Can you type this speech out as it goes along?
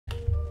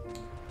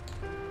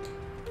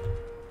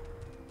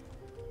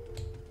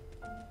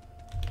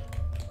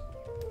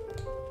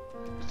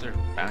there a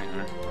bounty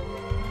hunter?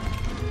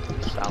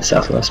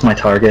 Southwest, my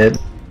target.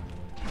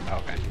 Oh,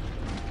 okay.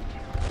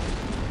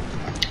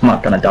 I'm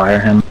not gonna dire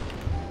him.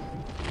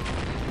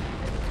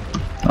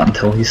 Not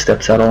until he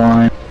steps out of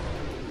line.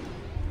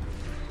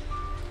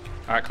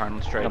 Alright,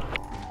 Cardinal, straight.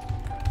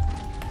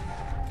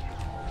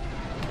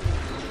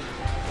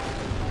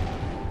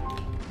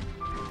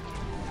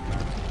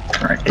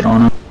 Alright, get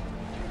on him.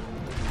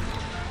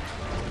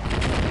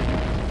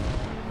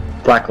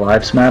 Black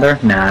Lives Matter?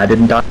 Nah, I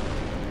didn't die.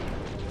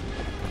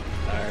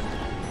 Tired.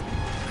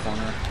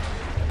 Corner.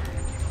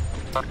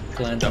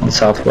 On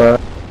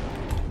Southwest.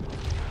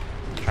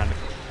 Trying to...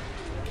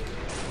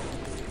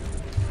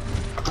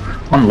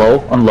 On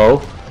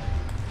low.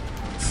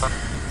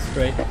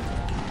 Straight.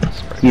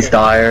 He's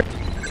dire.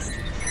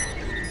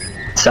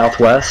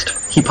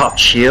 Southwest. He popped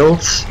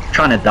shields.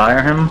 Trying to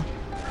dire him.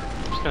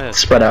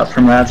 Spread out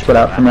from that, spread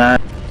out from that.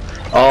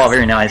 Oh,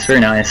 very nice, very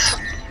nice.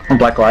 On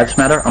Black Lives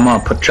Matter, I'm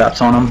gonna put traps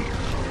on him.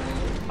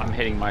 I'm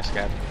hitting my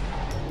scab.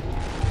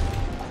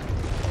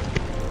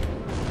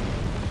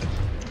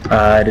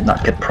 I did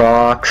not get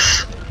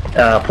procs.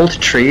 Pull to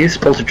trees,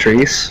 pull to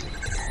trees.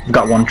 I've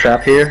got one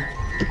trap here.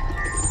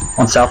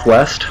 On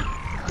Southwest.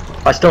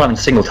 I still haven't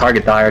single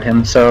target dired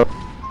him, so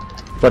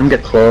let him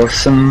get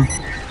close and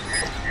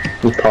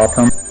we'll pop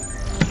him.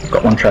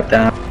 Got one trap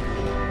down.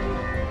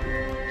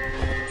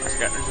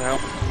 Scatter's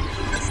out.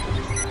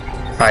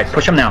 Alright,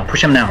 push him now,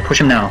 push him now, push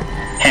him now.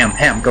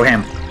 Ham, go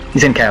ham.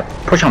 He's in cap.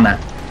 Push on that.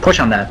 Push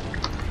on that.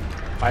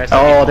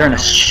 Oh, they're in a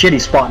shitty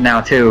spot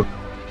now too.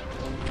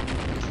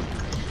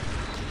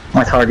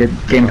 My target,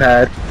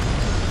 gamepad.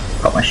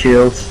 Got my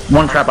shields.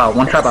 One trap out,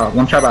 one trap out,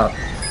 one trap out.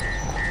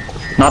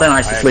 Not an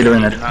ISIS leader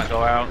in it. Did not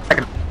go out.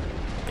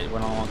 It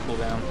went all on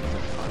cooldown.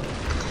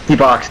 He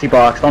boxed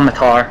on the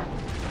tar.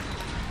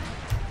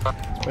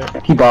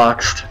 He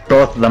boxed.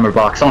 Both of them are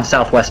boxed. On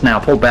Southwest now.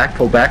 Pull back,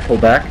 pull back, pull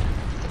back.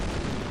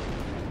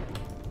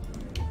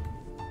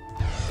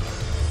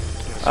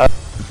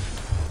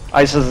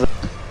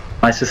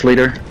 ISIS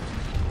leader.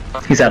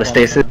 He's out of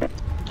stasis.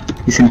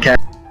 He's in cap.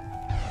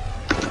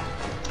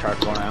 Charge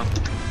going out.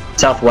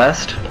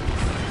 Southwest.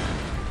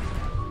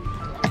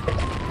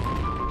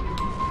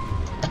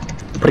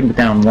 Putting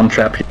down one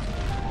trap here.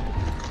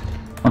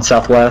 On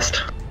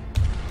Southwest.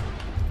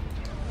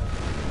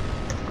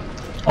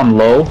 On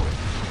low.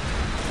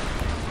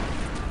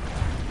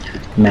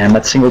 Man,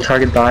 that single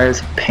target buyer is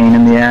a pain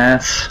in the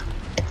ass.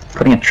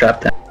 Putting a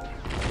trap down.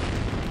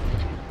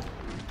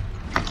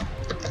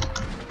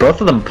 Both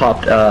of them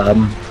popped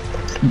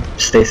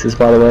stasis,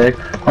 by the way.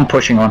 I'm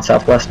pushing on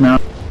Southwest now.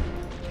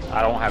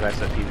 I don't have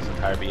SFP this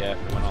entire BF. It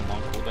went on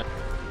long cooldown.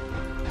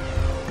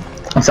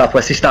 On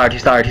Southwest, he's starred.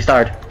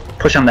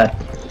 Push on that.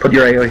 Put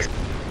your AoE.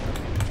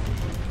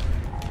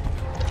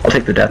 I'll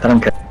take the death, I don't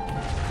care.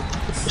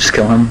 Just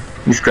kill him.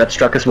 He's threat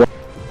struck as well.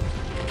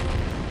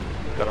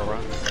 Gotta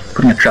run.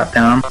 Putting a trap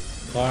down.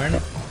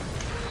 Barn.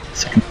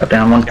 Second trap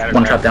down, one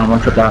trap down, one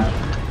trap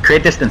down.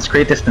 Create distance.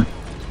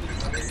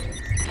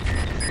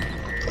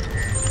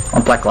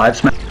 On Black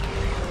Lives Matter.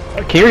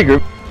 Carry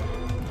group.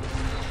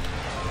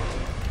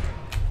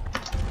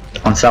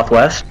 On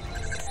Southwest.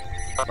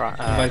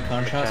 Provide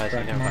contrast,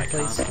 bracket mark,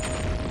 please.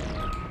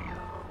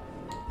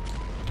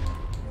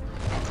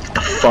 What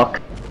the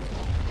fuck?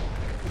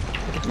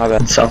 My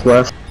bad. On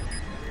Southwest.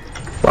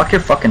 Lock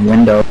your fucking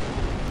window.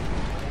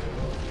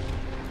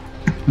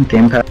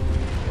 Gamepad.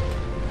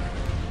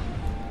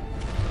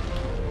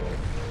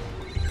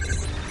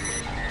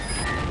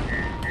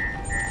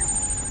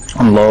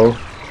 On low.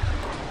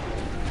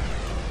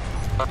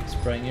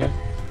 Spraying you.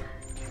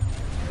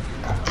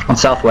 On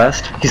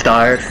Southwest. He's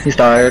dired.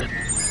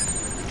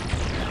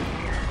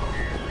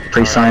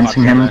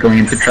 Pre-sciencing him, going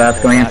in for trap.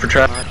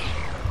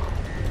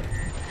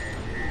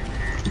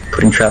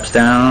 Putting traps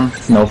down.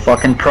 No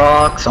fucking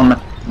procs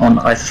on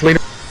ISIS leader.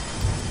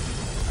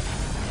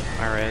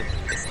 Alright.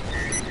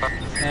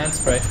 And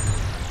spray.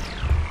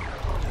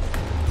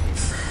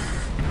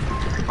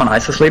 On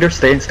ISIS leader,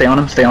 stay on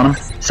him.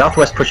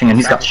 Southwest pushing in,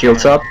 he's got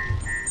shields up.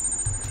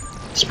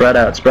 Spread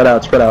out.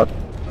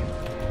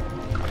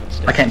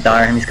 I can't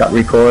dire him, he's got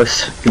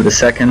recourse. Give it a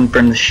second,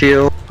 burn the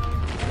shield.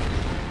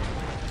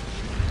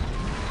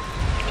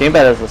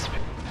 Gamepad has this.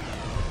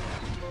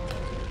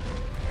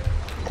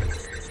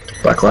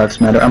 Black Lives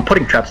Matter. I'm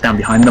putting traps down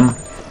behind them.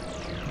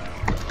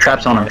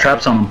 Traps on him.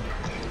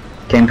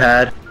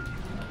 Gamepad.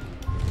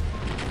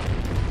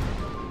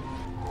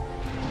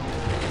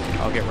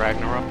 I'll get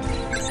Ragnarok.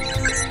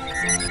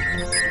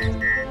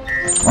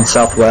 On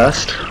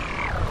Southwest.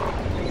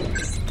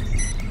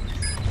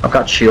 I've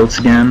got shields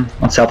again.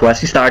 On Southwest.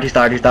 He's died.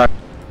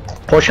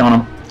 Push on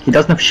him. He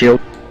doesn't have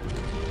shield.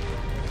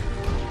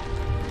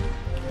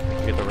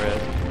 Get the red.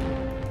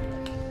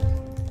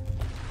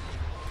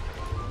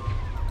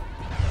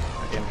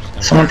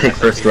 Someone take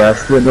first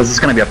rest. This is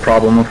going to be a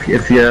problem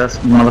if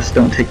one of us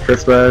don't take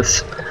first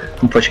rest.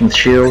 I'm pushing the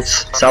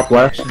shields.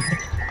 Southwest.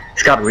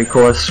 He's got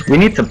recourse. We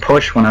need to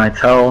push when I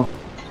tell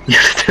you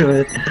to do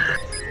it.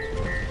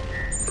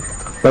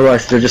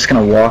 Otherwise they're just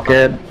going to walk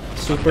it.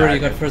 Super, you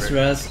got first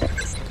res.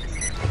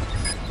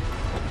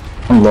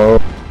 I'm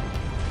low.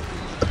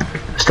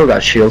 Still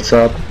got shields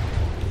up.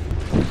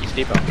 He's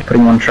deep up.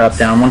 Putting one trap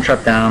down, one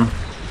trap down.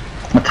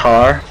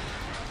 Matar.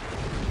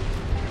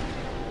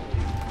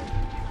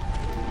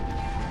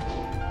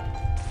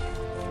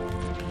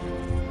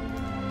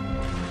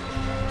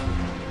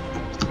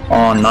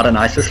 Oh, not an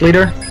ISIS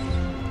leader.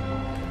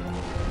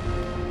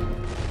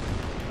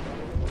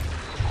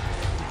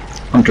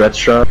 I'm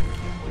Dreadstruck.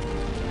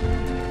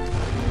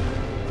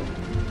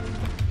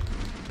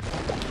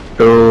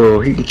 Oh,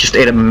 he just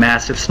ate a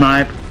massive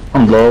snipe.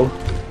 I'm low.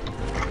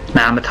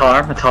 Nah,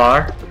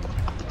 Matar.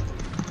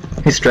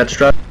 He's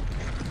Dreadstruck.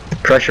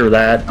 Pressure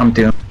that. I'm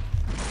doomed.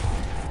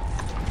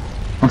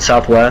 On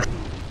southwest.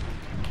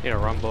 Yeah,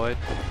 wrong Lloyd.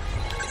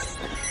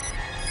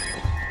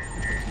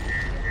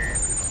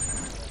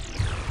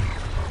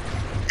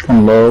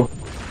 I'm low.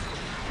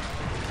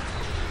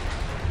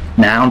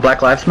 Now on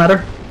Black Lives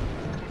Matter.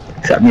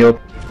 Except me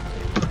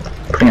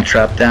putting a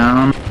trap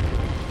down.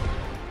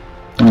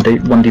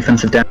 One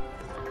defensive down.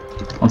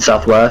 On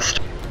southwest.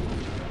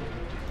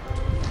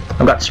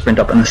 I've got sprint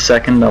up in a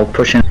second. I'll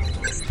push in.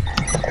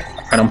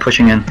 Alright, I'm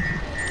pushing in.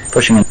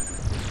 Pushing in.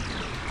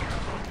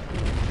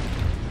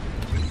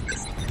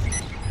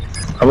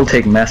 I will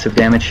take massive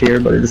damage here,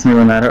 but it doesn't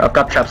really matter. I've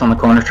got traps on the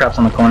corner. Traps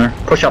on the corner.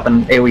 Push up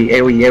and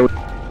AoE.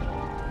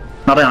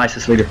 Not an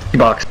ISIS leader. He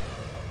boxed.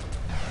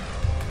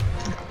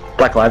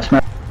 Black Lives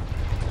Matter.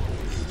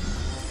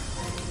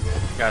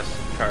 Guys,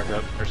 charge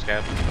up or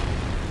scab.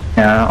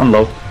 Yeah, I'm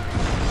low.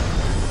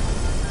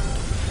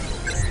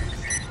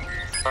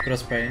 Put a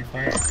spray in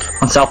fire.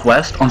 On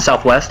southwest.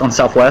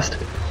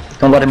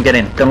 Don't let him get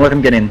in. Don't let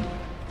him get in.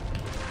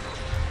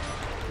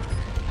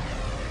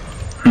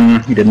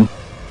 He didn't.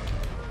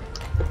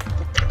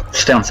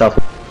 Stay on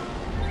southwest.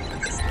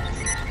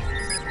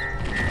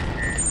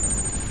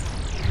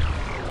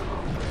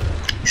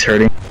 He's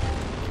hurting.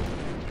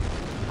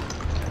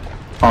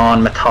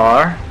 On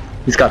Matar.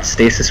 He's got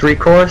stasis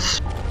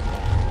recourse.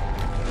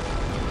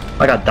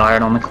 I got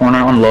Dired on the corner,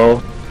 on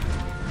low.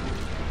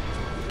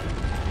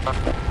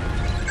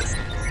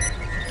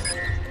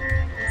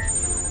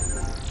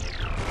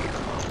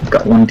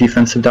 Got one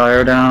defensive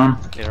Dire down.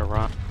 Get a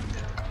run.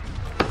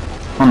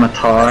 On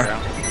Matar.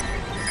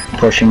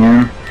 Pushing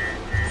in.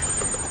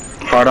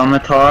 Hard on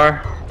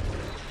Matar.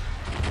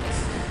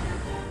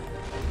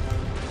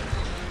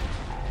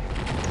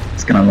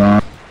 It's gonna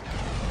run.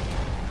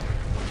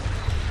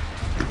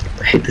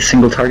 I hate the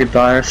single target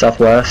Dire,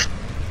 southwest.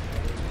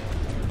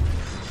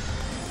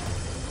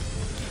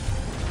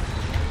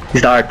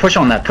 He's Dired. Push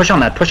on that.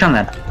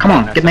 Come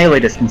on, get melee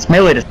distance.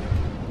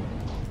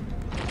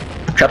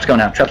 Traps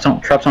going out. Traps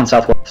on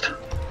southwest.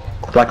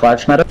 Black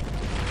Lives Matter.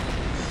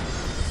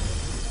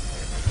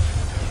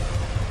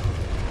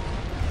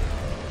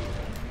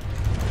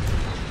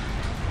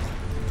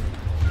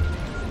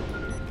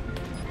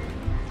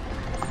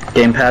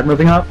 Gamepad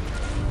moving up.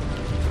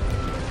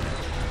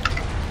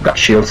 Got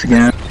shields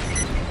again.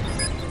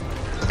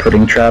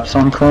 Putting traps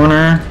on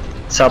corner.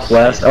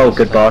 Southwest. Oh,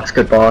 good box.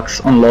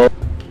 On low.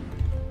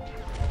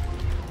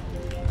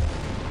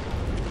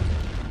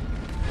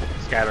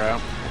 Scatter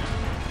out.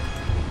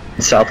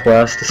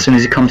 Southwest. As soon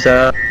as he comes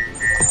out,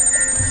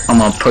 I'm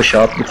gonna push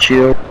up with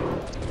shield.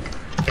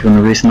 Give him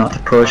a reason not to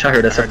push. I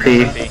heard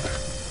SFP.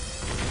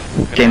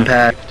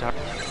 Gamepad.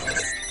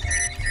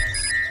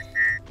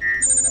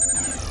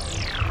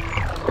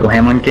 Go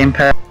ham on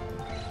gamepad.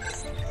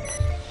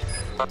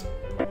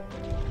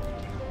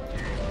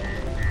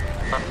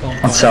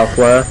 On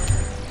southwest.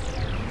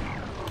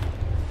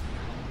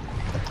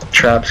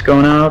 Traps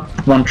going out.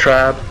 One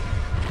trap.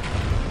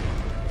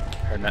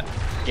 Heard that.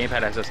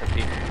 Gamepad has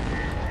SFP.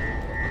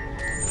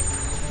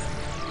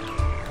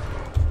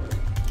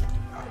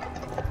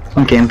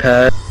 On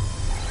gamepad.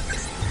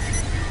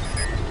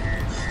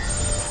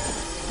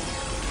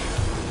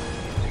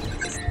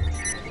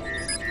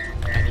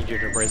 I need you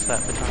to brace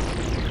that baton.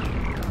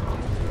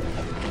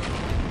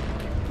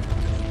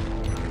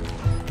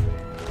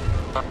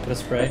 Put a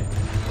spray.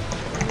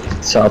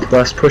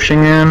 Southwest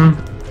pushing in.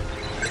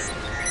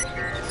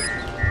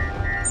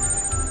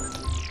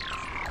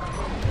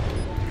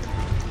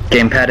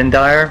 Gamepad in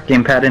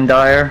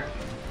Dire.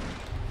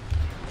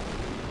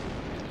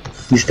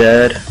 He's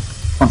dead.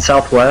 On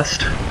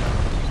southwest.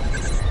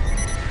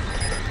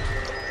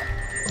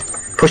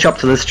 Push up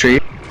to this tree.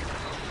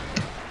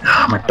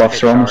 Oh, my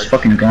buffs are almost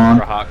fucking gone.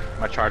 Hawk.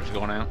 My charge is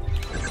going out.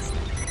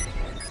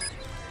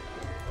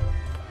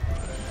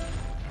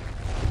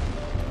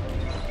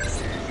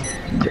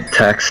 Get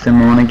text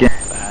him on again.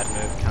 Bad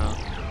move count.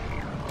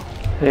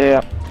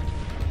 Yeah.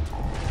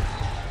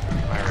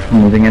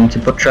 Moving in to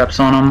put traps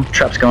on him.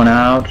 Traps going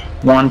out.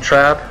 One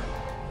trap.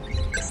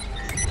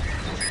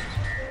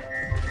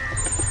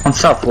 On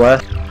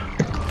southwest.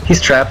 He's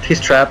trapped.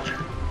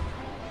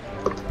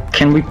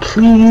 Can we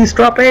please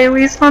drop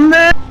AoEs on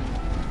that?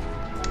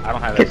 I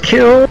don't have Get SFP,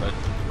 killed. but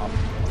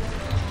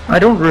I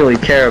don't really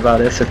care about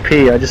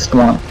SFP, I just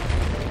want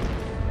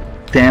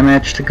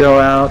damage to go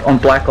out on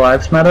Black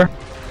Lives Matter.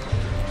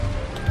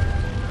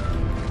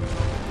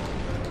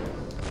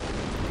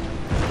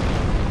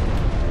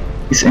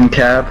 He's in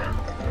cab.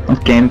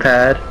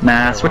 Gamepad.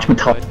 Nah, switch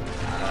Matar.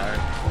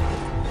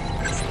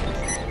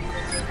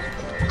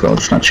 Go,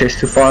 let's not chase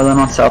too far then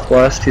on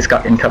southwest. He's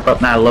got in cup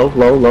up. Nah, low.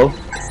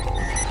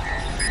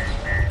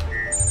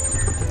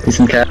 He's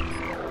in cap.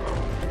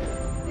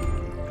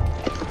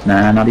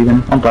 Nah, not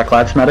even. On Black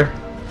Lives Matter.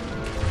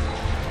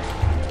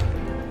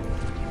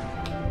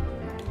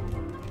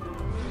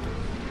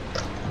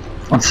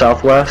 On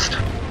southwest.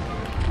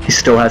 He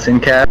still has in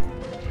cap.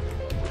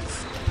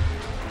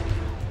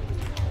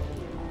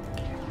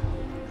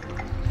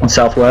 On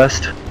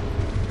southwest.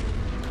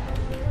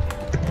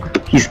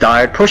 He's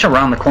dired. Push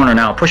around the corner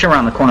now. Push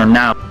around the corner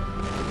now.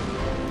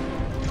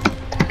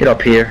 Get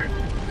up here.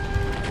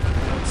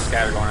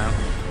 Scatter going out.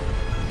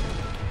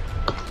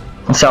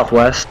 On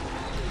southwest.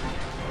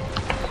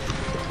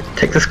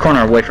 Take this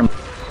corner away from.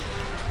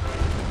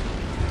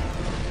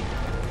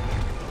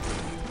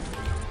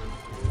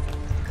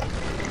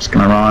 Just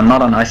gonna run.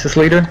 Not on ISIS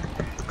leader.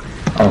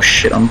 Oh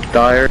shit, I'm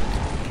dired.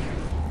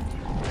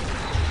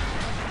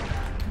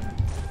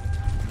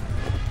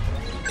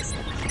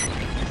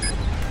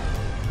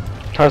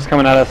 Car's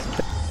coming at us.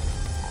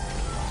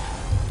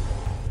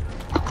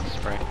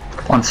 Spray.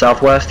 On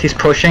southwest, he's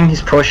pushing.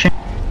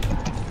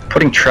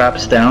 Putting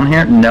traps down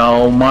here.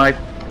 No, my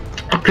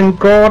fucking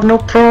god, no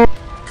pro.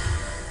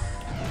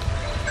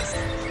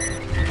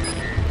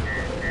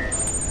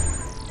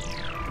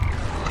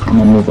 I'm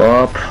gonna move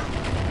up.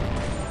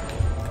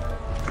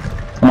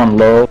 I'm on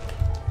low.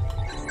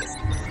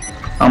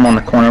 I'm on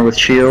the corner with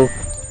shield.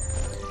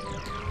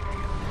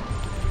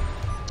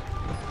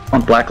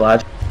 On Black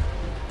Lives.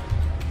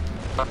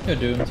 You're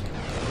doomed.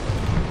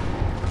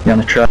 You're on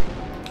the trap.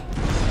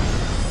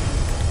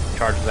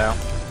 Charges out.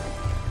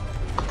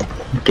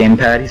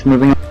 Gamepad, he's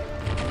moving.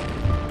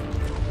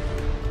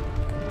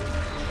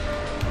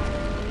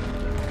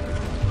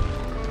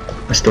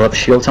 I still have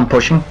shields, I'm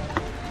pushing.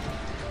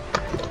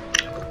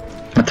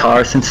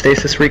 Matar in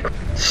stasis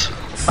requests.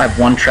 I have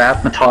one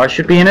trap, Matar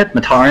should be in it,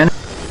 Matar in it.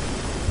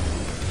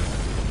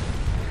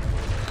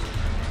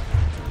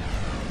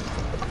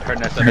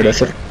 I heard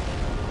SF.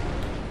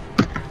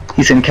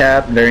 He's in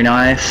cab, very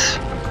nice.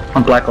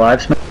 On Black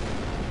Lives Matter.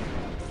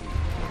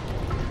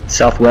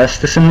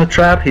 Southwest is in the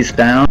trap, he's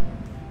down.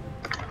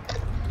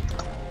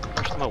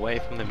 Push them away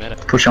from the middle.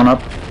 Push on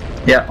up.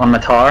 Yeah, on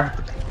Matar.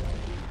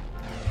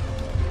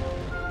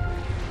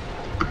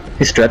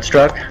 He's dread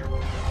struck.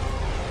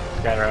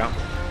 Scatter out.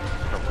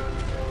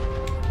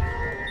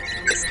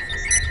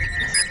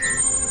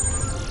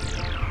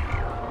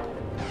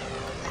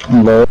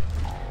 I'm low.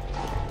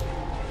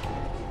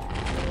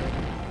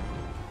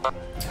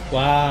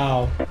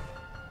 Wow.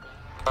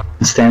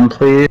 Stand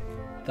please.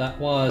 That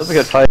was a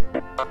good fight.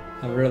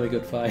 a really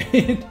good fight.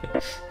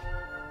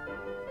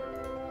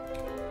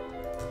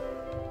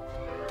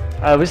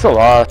 We still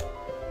lost.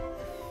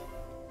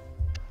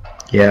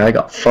 Yeah, I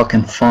got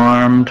fucking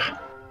farmed.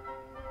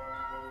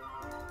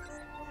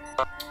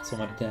 So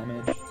much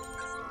damage. It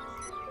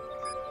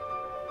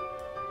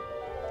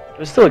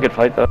was still a good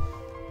fight though.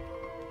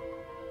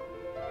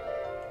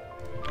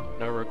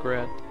 No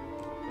regret.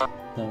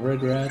 No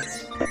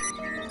regrets.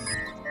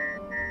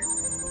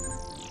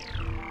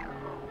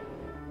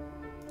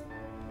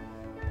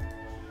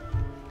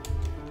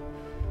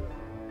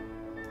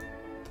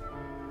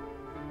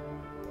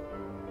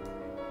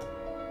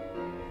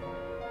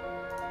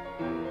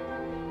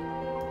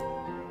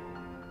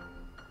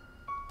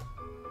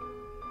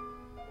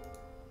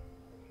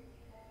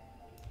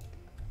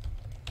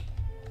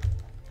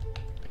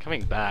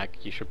 Coming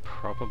back, you should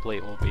probably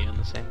all be in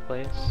the same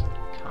place.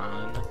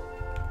 Con.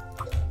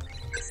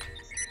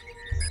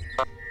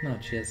 No,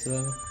 cheers,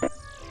 though.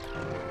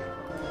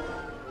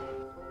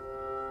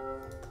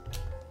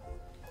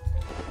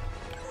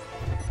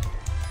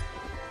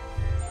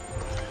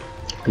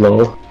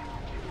 Low.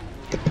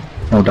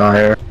 No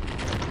dire.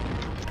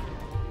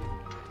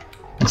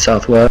 And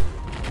southwest.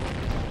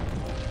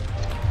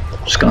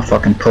 Just gonna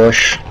fucking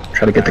push.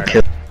 Try to get the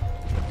kill.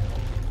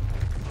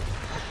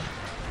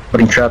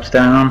 Putting traps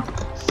down.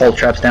 All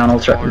traps down, all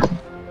traps.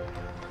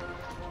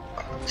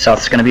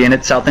 South's gonna be in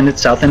it, south in it,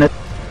 south in it.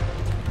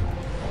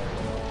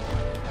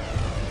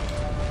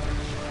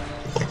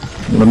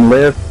 Let him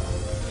live.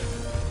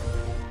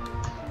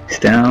 He's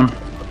down.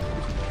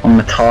 On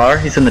Matar,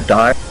 he's in the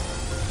dive.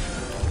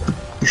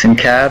 He's in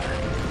cab.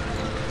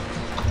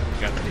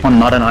 On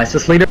not an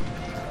ISIS leader.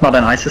 Not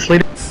an ISIS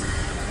leader.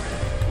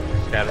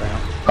 Scatter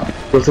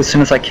out. Goes as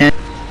soon as I can.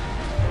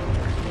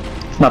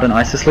 It's not an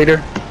ISIS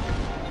leader.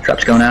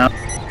 Trap's going out.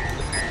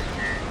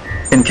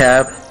 In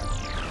cab.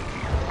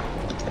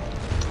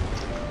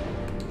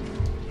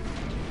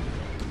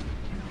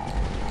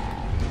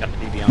 Got the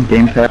BB on.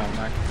 Gamepad.